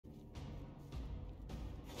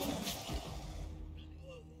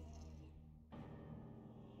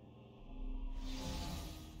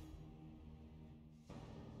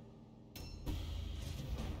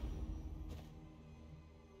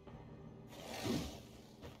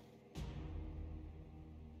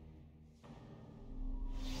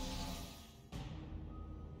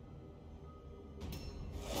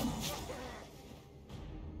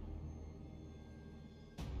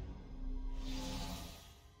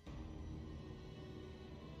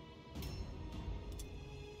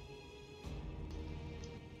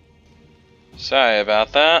Sorry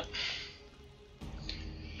about that.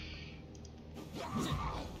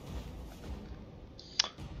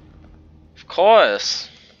 Of course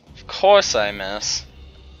I miss.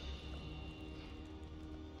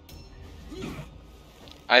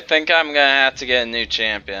 I think I'm gonna have to get a new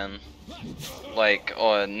champion. Like,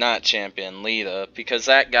 or not champion, leader, because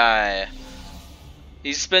that guy,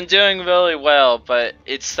 he's been doing really well, but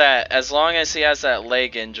it's that as long as he has that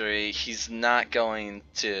leg injury, he's not going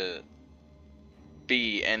to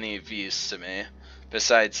be any of use to me,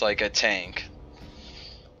 besides like a tank.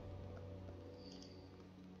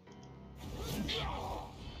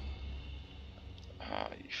 Oh,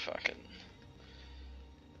 you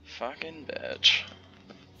fucking bitch.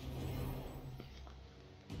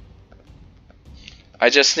 I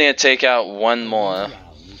just need to take out one more.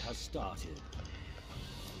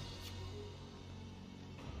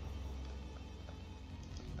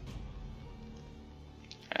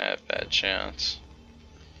 I have bad chance.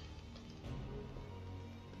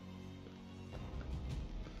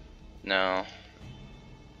 No.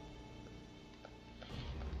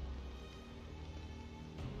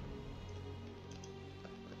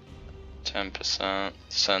 10%,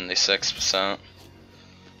 76%.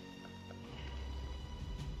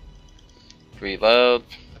 Reload.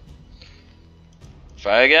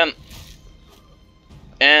 Try again.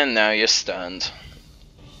 And now you're stunned.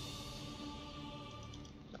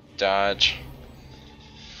 Dodge.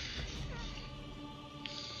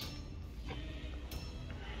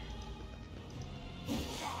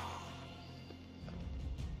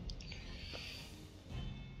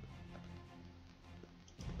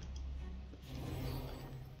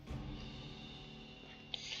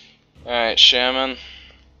 Alright, Shaman.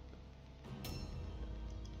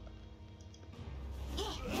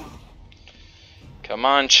 Come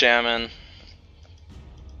on, Shaman.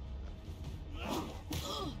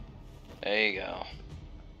 There you go.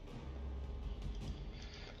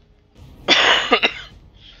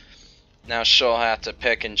 Now she'll have to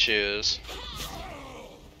pick and choose.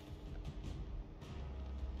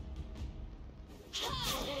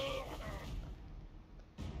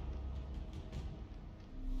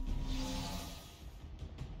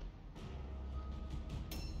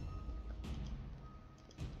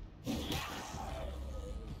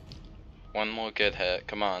 One more good hit,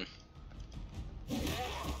 come on.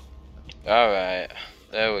 Alright,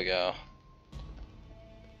 there we go.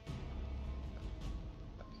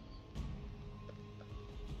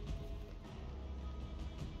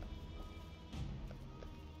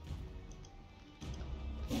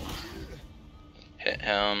 Hit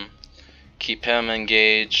him, keep him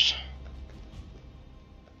engaged.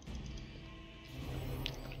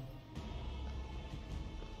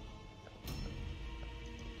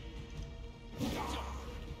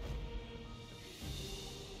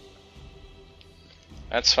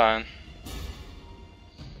 That's fine.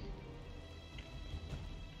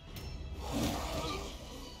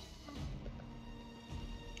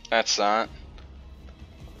 That's not.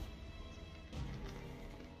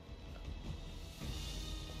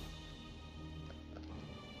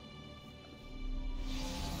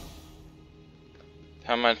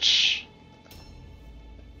 How much?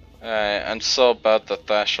 Alright, I'm still above the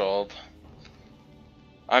threshold.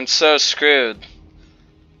 I'm so screwed.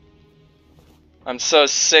 I'm so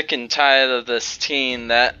sick and tired of this team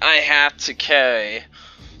that I have to carry.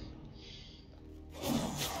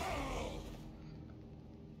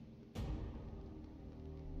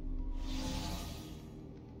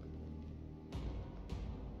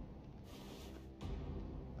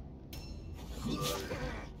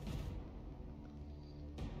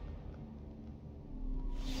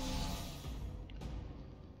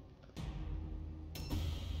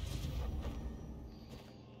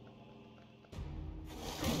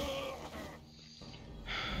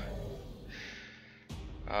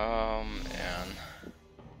 Oh man.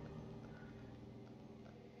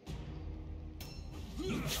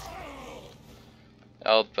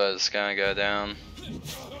 Elba's gonna go down.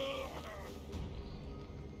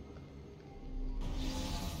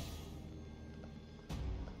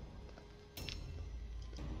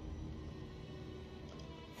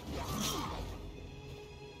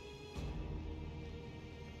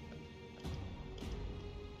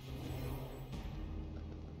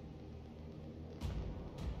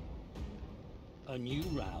 A new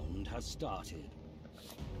round has started.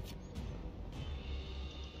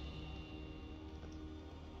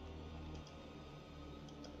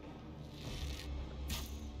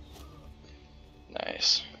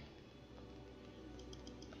 Nice.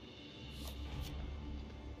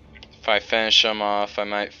 If I finish them off, I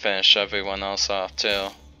might finish everyone else off too.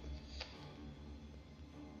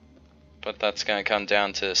 But that's gonna come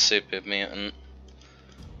down to Super Mutant.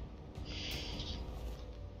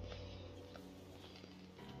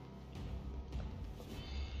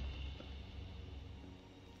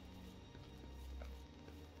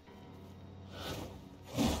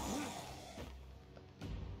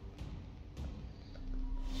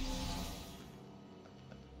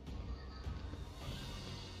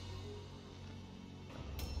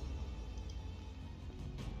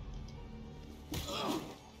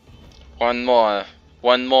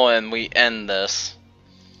 One more and we end this.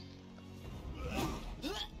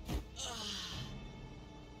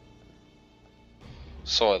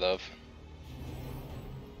 Sort of.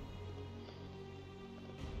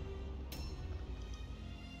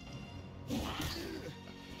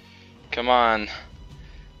 Come on.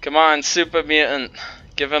 Come on, Super Mutant.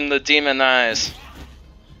 Give him the demon eyes.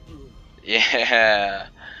 Yeah.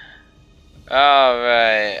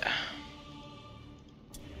 Alright.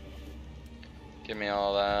 Give me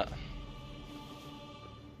all that.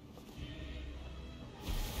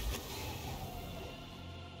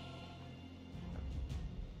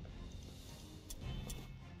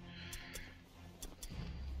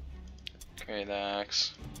 Great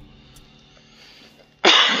axe.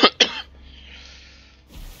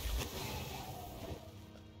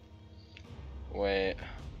 Wait.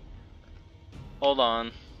 Hold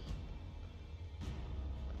on.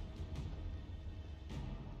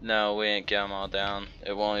 No, we ain't get them all down.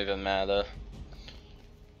 It won't even matter.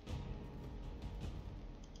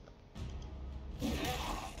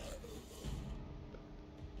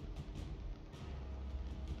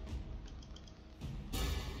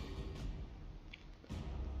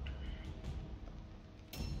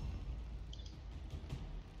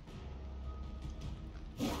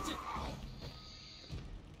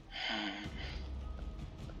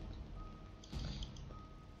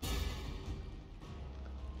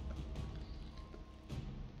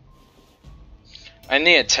 I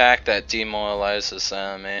need an attack that demoralizes the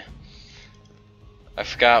enemy. I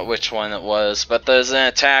forgot which one it was, but there's an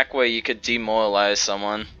attack where you could demoralize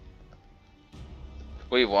someone.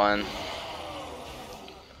 We won.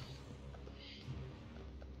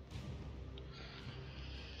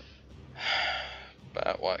 But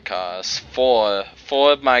at what cost? Four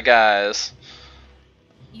of my guys.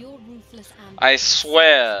 I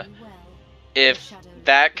swear, if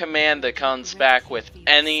that commander comes back with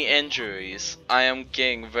any injuries, I am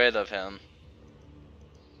getting rid of him.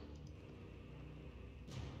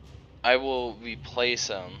 I will replace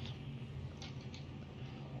him.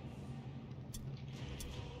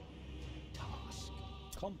 Task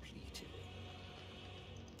completed.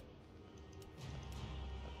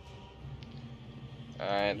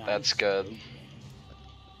 Alright, that's good.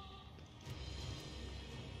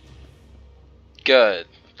 Good.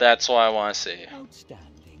 That's what I want to see.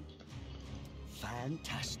 Outstanding.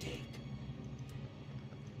 Fantastic.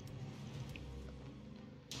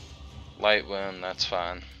 Light wound, that's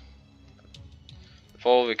fine.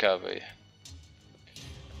 Full recovery.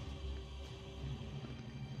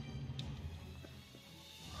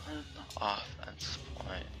 One offense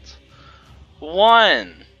point.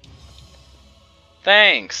 One!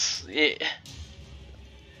 Thanks! He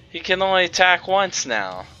can only attack once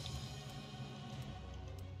now.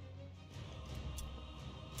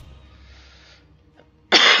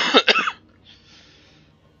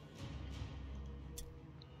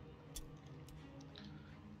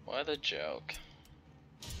 What a joke.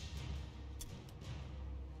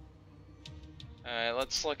 Alright,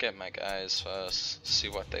 let's look at my guys first, see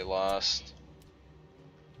what they lost.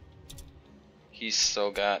 He's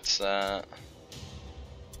still got that.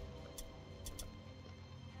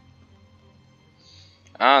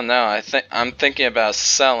 I don't know, I'm thinking about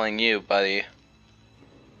selling you, buddy.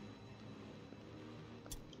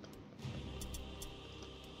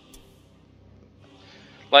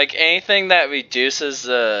 Like anything that reduces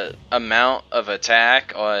the amount of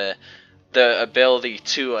attack or the ability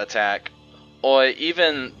to attack or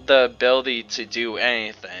even the ability to do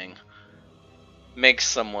anything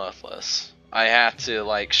makes them worthless. I have to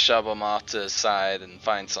like shove them off to the side and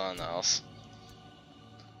find someone else.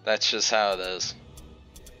 That's just how it is.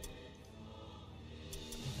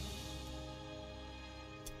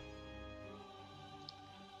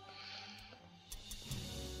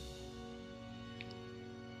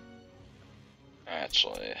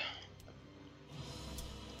 Actually,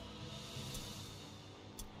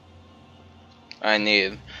 I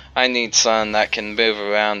need someone that can move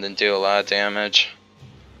around and do a lot of damage.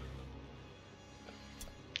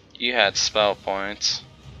 You had spell points.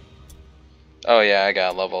 Oh yeah, I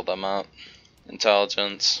gotta level them up.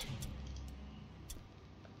 Intelligence.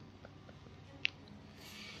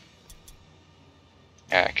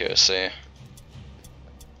 Accuracy.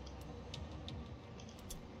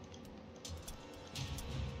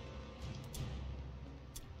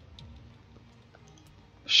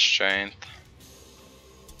 Strength.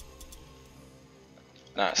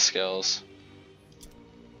 Not skills.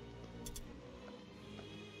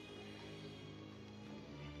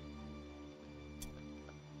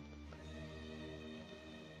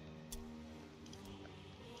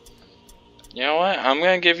 You know what? I'm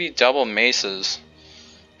gonna give you double maces.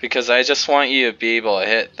 Because I just want you to be able to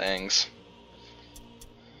hit things.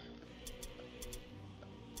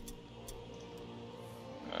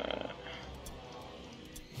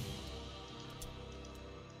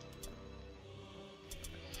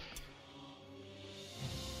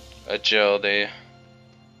 Agility.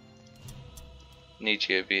 Need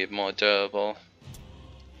you to be more durable.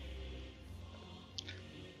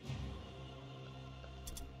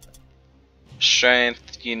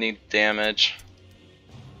 Strength, you need damage.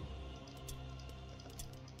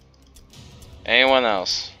 Anyone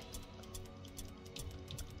else?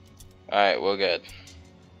 Alright, we're good.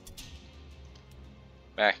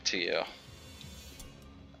 Back to you.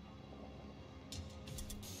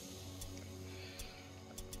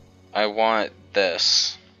 I want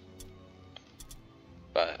this.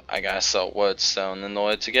 But I gotta sell woodstone in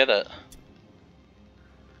order to get it.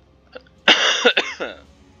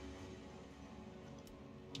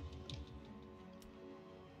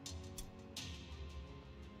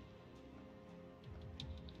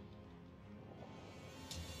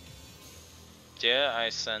 Yeah, I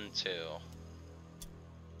send two.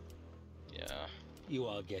 Yeah. You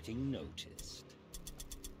are getting noticed.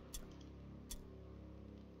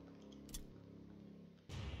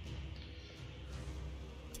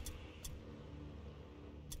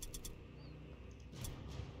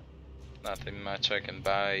 Nothing much I can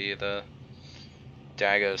buy either.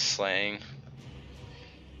 Dagger slaying.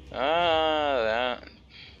 That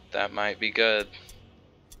might be good.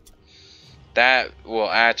 That will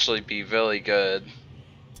actually be really good.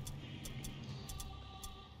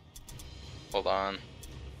 Hold on.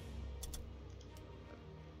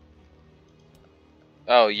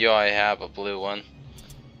 Oh, you already have a blue one.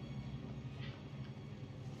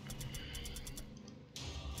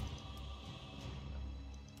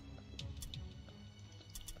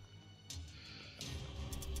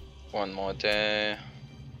 One more day.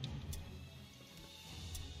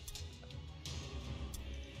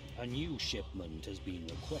 A new shipment has been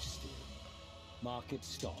requested. Market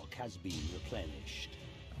stock has been replenished.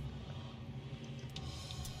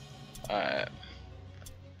 Alright.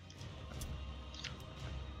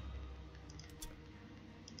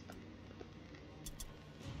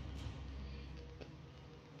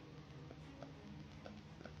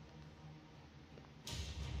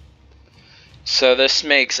 So this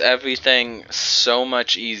makes everything so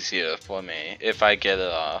much easier for me if I get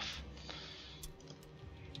it off.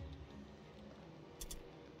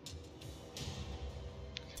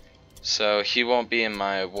 So he won't be in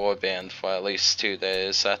my warband for at least 2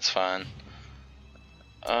 days, that's fine.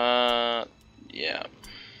 Yeah.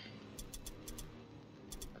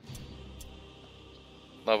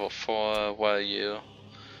 Level 4, what are you?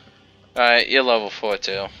 Alright, you're level 4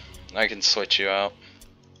 too. I can switch you out.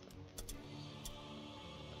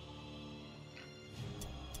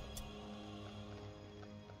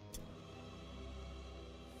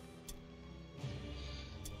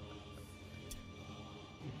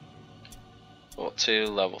 Level 2,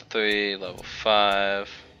 level 3, level 5,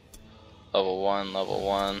 level 1, level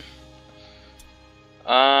 1.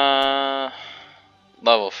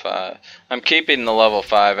 Level 5. I'm keeping the level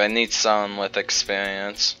 5. I need someone with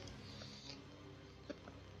experience.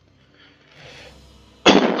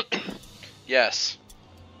 Yes.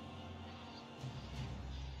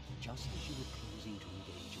 Just as you were closing to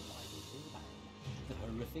engage a rival hillman, the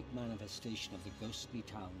horrific manifestation of the ghostly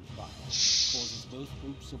town crier causes both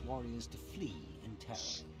groups of warriors to flee in terror.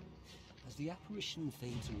 As the apparition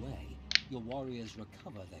fades away, your warriors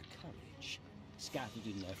recover their courage. Scattered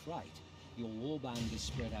in their fright, your warband is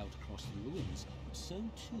spread out across the ruins, but so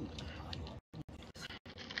too are your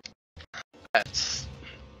enemies.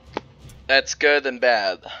 That's good and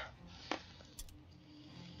bad.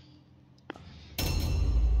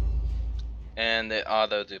 And it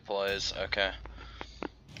auto deploys, okay.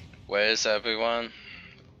 Where's everyone?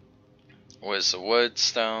 Where's the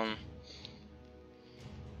woodstone?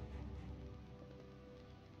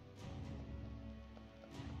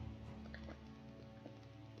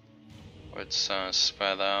 Woodstone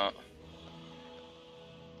spread out.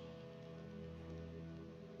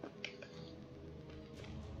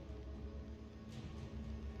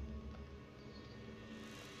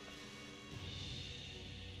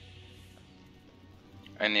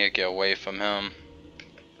 I need to get away from him.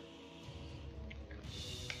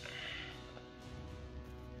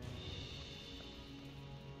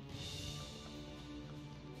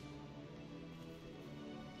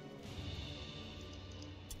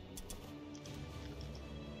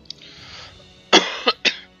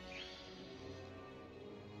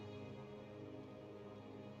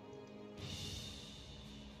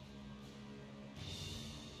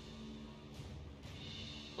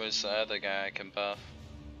 Where's the other guy I can buff?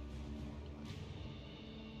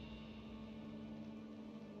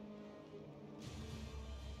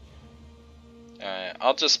 Alright,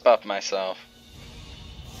 I'll just buff myself.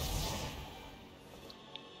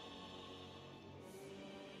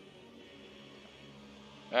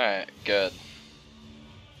 Alright, good.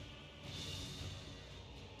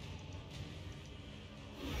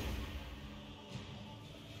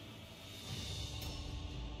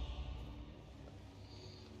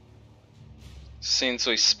 Seems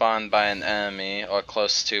we spawned by an enemy or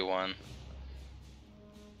close to one.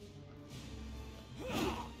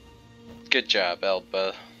 Good job,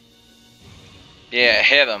 Elba. Yeah,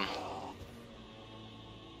 hit him.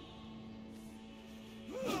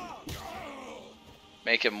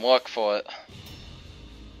 Make him work for it.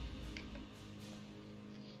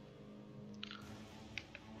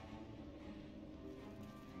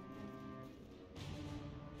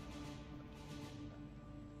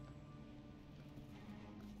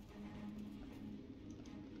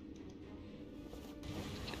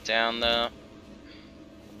 Get down there.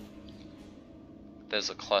 There's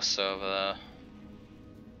a cluster over there.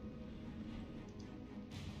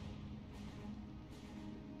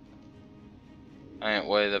 I ain't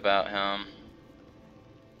worried about him.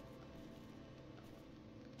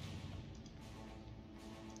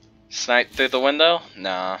 Snipe through the window?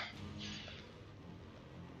 Nah.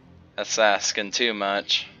 That's asking too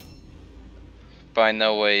much. But I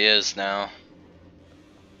know where he is now.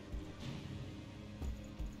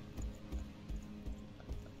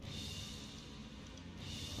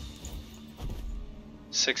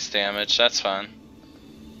 Six damage, that's fine.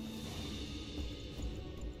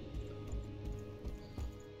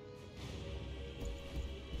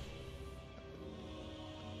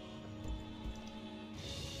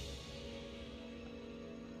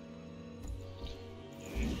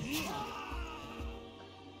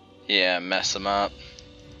 Yeah, mess him up.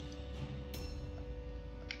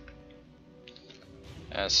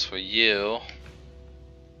 As for you,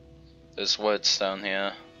 there's woods down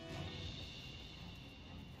here.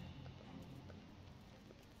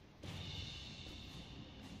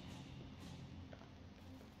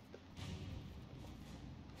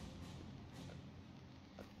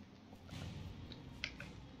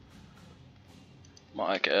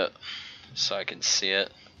 Mark it so I can see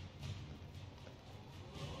it.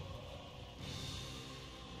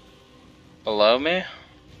 Below me?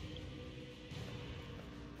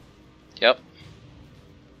 Yep.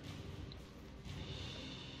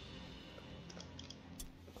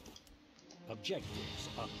 Objectives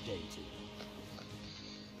updated.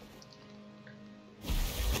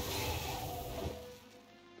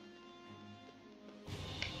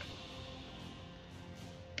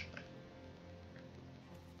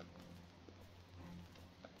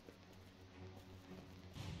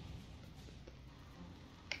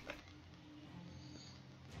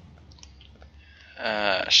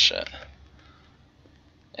 Ah, shit.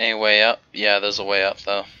 Any way up? Yeah, there's a way up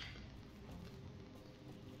though.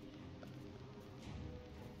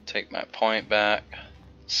 Take my point back.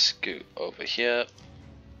 Scoot over here.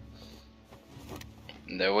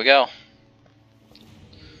 And there we go.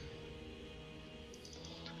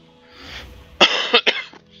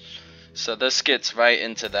 So this gets right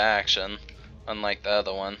into the action, unlike the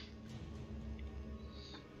other one.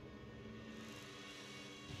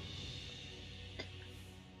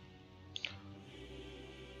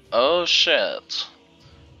 Oh shit.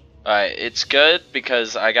 Alright, it's good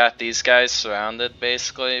because I got these guys surrounded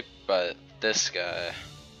basically, but this guy.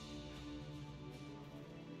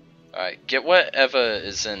 Alright, get whatever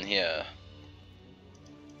is in here.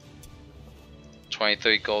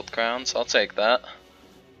 23 gold crowns, I'll take that.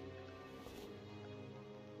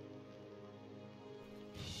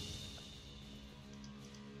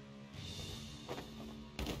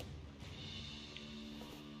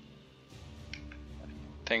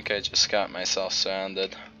 I think I just got myself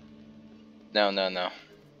surrounded. No.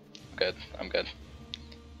 Good, I'm good.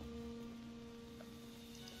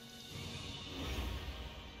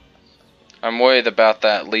 I'm worried about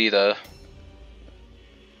that leader.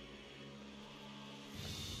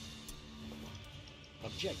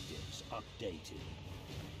 Objectives updated.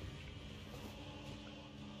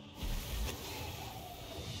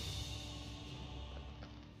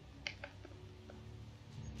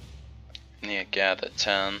 Yeah, gather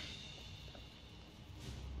 10.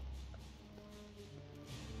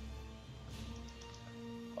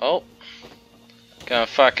 Oh. Gonna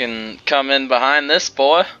fucking come in behind this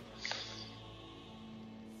boy.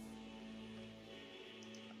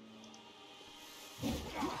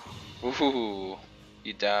 Ooh.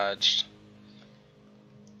 He dodged.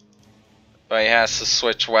 But he has to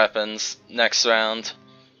switch weapons next round.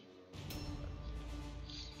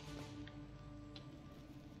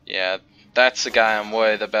 Yeah, that's the guy I'm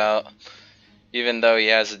worried about. Even though he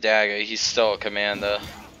has a dagger, he's still a commander.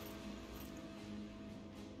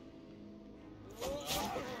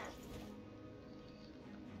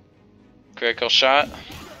 Critical shot?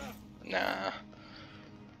 Nah.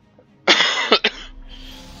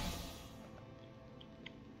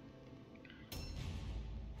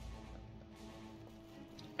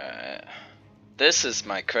 Alright. This is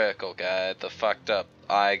my critical guy, the fucked up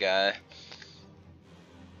eye guy.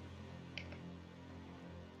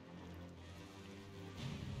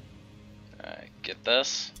 Alright, get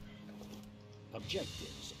this.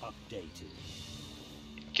 Objectives updated.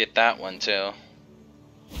 Get that one too.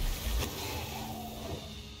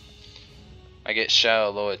 I get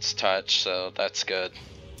Shadow Lord's touch, so that's good.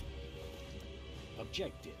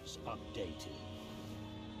 Objectives updated.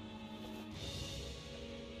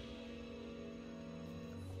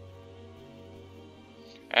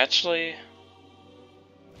 Actually,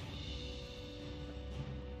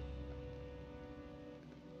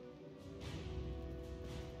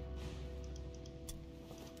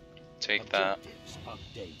 take that.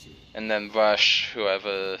 Updated. And then rush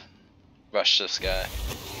whoever rush this guy.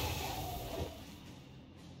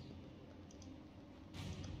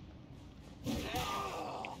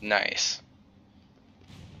 Nice.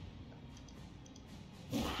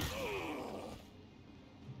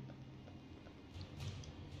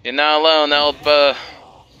 You're not alone, Elba.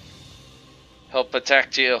 He'll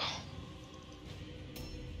protect you.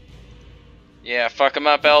 Yeah, fuck him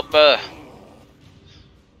up, Elba.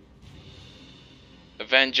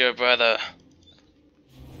 Avenge your brother.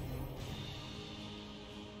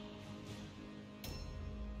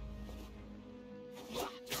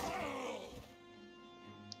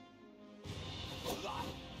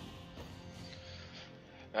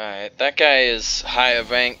 Alright, that guy is higher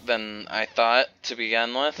ranked than I thought to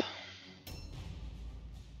begin with.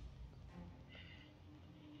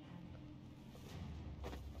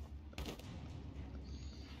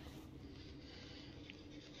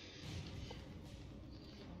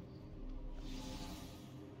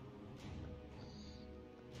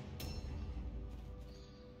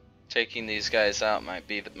 Taking these guys out might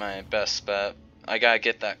be my best bet. I gotta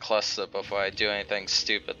get that cluster before I do anything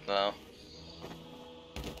stupid though.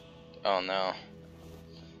 Oh no.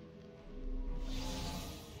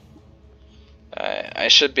 I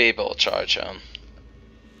should be able to charge him.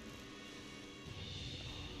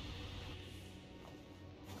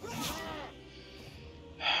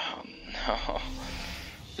 Oh no.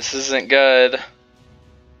 This isn't good.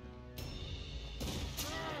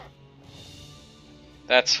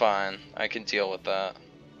 That's fine. I can deal with that.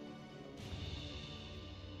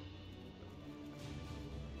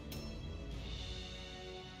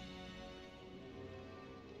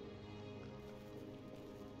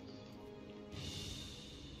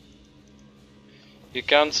 Here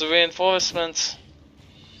comes the reinforcements.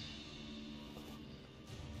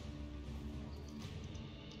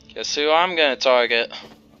 Guess who I'm gonna target?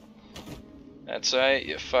 That's right,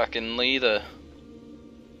 your fucking leader.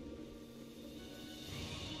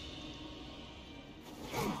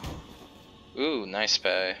 Ooh, nice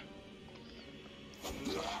pay.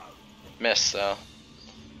 Missed though.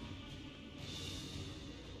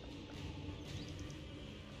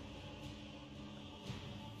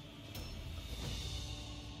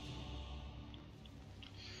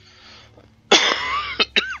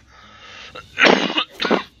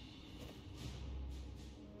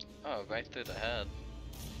 Oh, right through the head.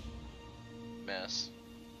 Miss.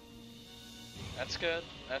 That's good.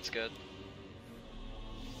 That's good.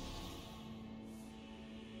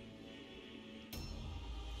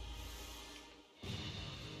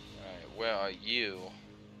 Alright, where are you?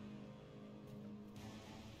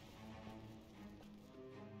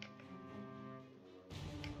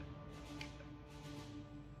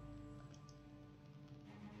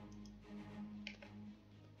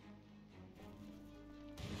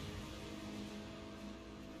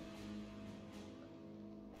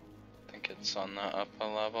 It's on the upper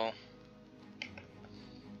level.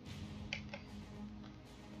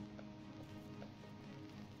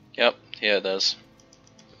 Yep, here it is.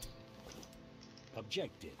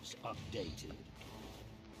 Objectives updated.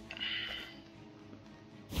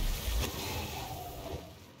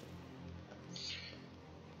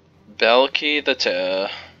 Belky the Two.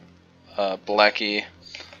 Blecky.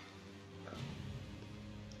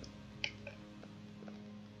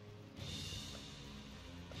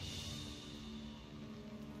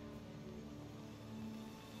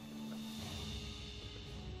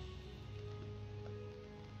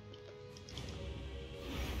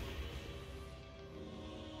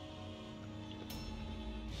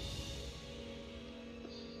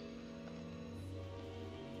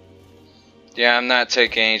 Yeah, I'm not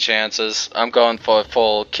taking any chances. I'm going for a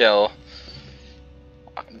full kill.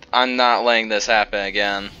 I'm not letting this happen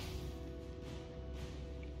again.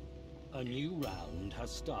 A new round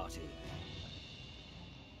has started.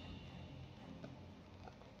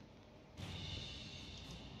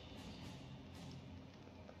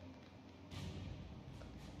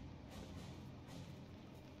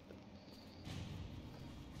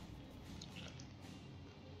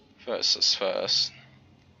 First is first.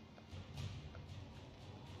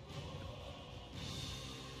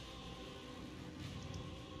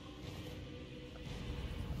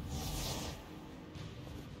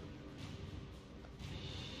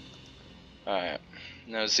 Alright,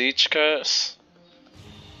 no Zeech curse.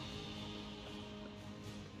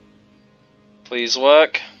 Please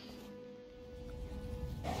work.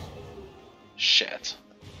 Shit.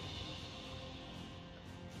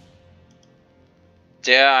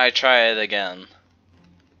 Dare I try it again?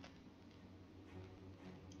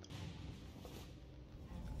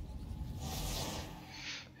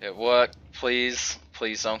 It worked, please.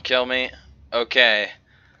 Please don't kill me. Okay.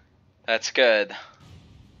 That's good.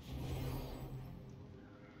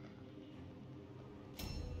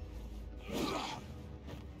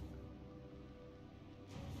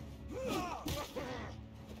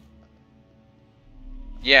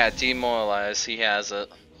 Yeah, demoralize. He has it.